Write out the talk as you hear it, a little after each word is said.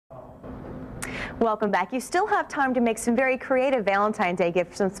Welcome back. You still have time to make some very creative Valentine's Day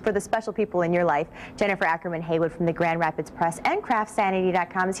gifts for the special people in your life. Jennifer Ackerman Haywood from the Grand Rapids Press and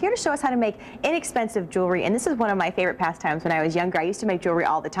CraftSanity.com is here to show us how to make inexpensive jewelry. And this is one of my favorite pastimes when I was younger. I used to make jewelry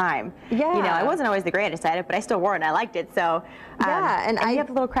all the time. Yeah. You know, I wasn't always the greatest at it, but I still wore it and I liked it. So yeah, and you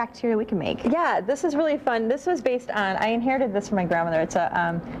have a little cracked here we can make. Yeah, this is really fun. This was based on, I inherited this from my grandmother. It's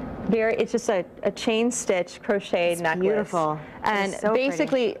a it's just a chain stitch crocheted necklace. Beautiful. And so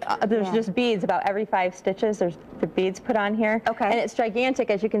basically there's just beads about every 5 stitches. There's the beads put on here. Okay. And it's gigantic,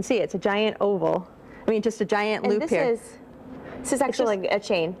 as you can see. It's a giant oval. I mean, just a giant loop here. This is actually like a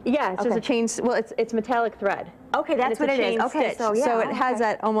chain. Yeah, it's just a chain. Well, it's metallic thread. Okay, that's what it is. Okay, so it has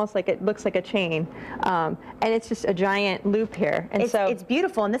that almost like it looks like a chain, and it's just a giant loop here. And it's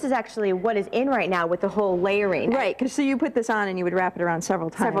beautiful, and this is actually what is in right now with the whole layering. Right, because so you put this on and you would wrap it around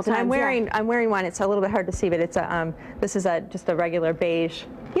several times. And I'm wearing one. It's a little bit hard to see, but it's a this is just a regular beige.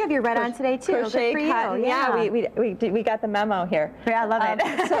 You have your red on today too. Crochet cotton. Yeah, we got the memo here. Yeah, I love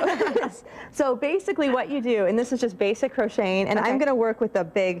it. So basically, what you do, and this is just basic crocheting, and I'm going to work with a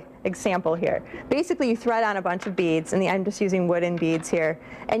big example here. Basically, you thread on a bunch of beads, and I'm just using wooden beads here.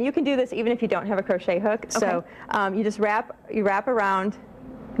 And you can do this even if you don't have a crochet hook. So you just wrap around,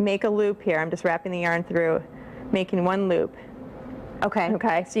 make a loop here. I'm just wrapping the yarn through, making one loop. Okay.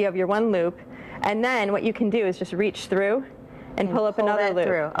 Okay. So you have your one loop, and then what you can do is just reach through and pull up another loop.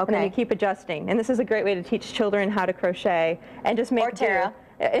 Okay. And then you keep adjusting. And this is a great way to teach children how to crochet and just make do.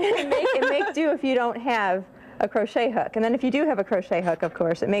 Make do if you don't have a crochet hook. And then if you do have a crochet hook, of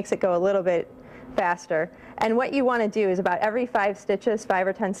course, it makes it go a little bit faster. And what you want to do is about every 5 stitches, 5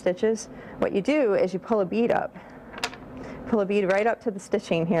 or 10 stitches, what you do is you pull a bead up. Pull a bead right up to the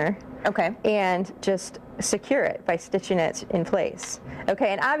stitching here. Okay. And just secure it by stitching it in place. Okay,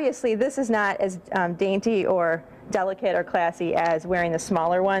 and obviously this is not as dainty or delicate or classy as wearing the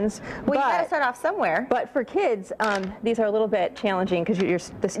smaller ones. Well, you gotta start off somewhere. But for kids, these are a little bit challenging because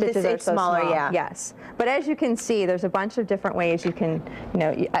the stitches are so smaller. Small. Yeah. Yes. But as you can see, there's a bunch of different ways you can,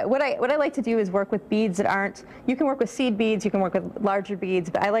 what I like to do is work with beads that aren't. You can work with seed beads. You can work with larger beads.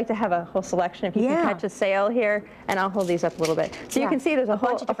 But I like to have a whole selection. If you can catch a sale here, and I'll hold these up a little bit. So you can see there's a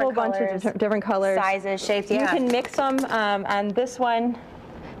whole bunch of different colors, sizes, shapes. You can mix them. On this one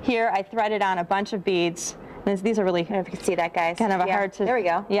here, I threaded on a bunch of beads. These are really, I don't know if you can see that, guys. Kind of hard to. There we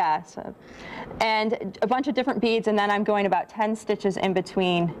go. Yeah. So, and a bunch of different beads, and then I'm going about 10 stitches in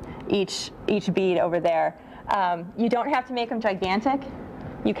between each bead over there. You don't have to make them gigantic.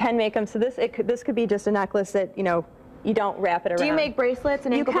 You can make them. So this could be just a necklace that you don't wrap it around. Do you make bracelets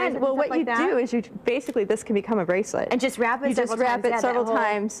and ankle bracelets? Well, what you do is basically this can become a bracelet. And just wrap it several times. You just wrap it several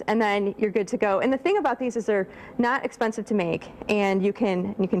times, and then you're good to go. And the thing about these is they're not expensive to make, and you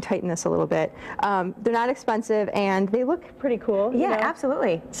can tighten this a little bit. They're not expensive, and they look pretty cool. Yeah,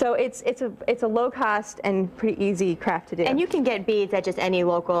 absolutely. So it's a low cost and pretty easy craft to do. And you can get beads at just any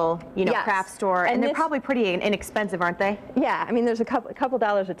local craft store, and they're probably pretty inexpensive, aren't they? Yeah, I mean there's a couple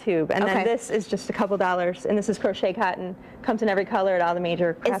dollars a tube, and then this is just a couple dollars, and this is crochet cotton. Comes in every color at all the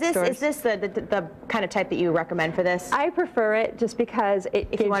major craft stores. Is this the kind of type that you recommend for this? I prefer it just because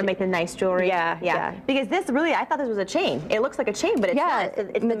if you want to make the nice jewelry. Yeah. Because this really, I thought this was a chain. It looks like a chain, but it's not.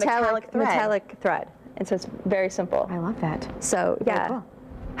 It's metallic thread. Metallic thread, and so it's very simple. I love that. So yeah. Cool.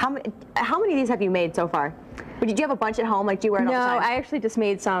 How many of these have you made so far? Did you have a bunch at home? Like, do you wear it all the time? No, I actually just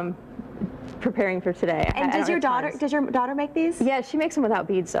made some preparing for today. And does your daughter make these? Yeah, she makes them without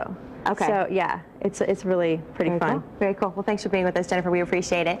beads though. Okay. So yeah, it's really pretty fun. Cool. Very cool. Well, thanks for being with us, Jennifer. We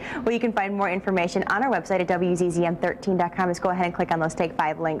appreciate it. Well, you can find more information on our website at WZZM13.com. Just go ahead and click on those Take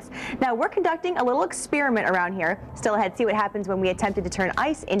 5 links. Now, we're conducting a little experiment around here. Still ahead, see what happens when we attempted to turn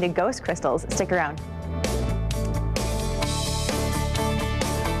ice into ghost crystals. Stick around.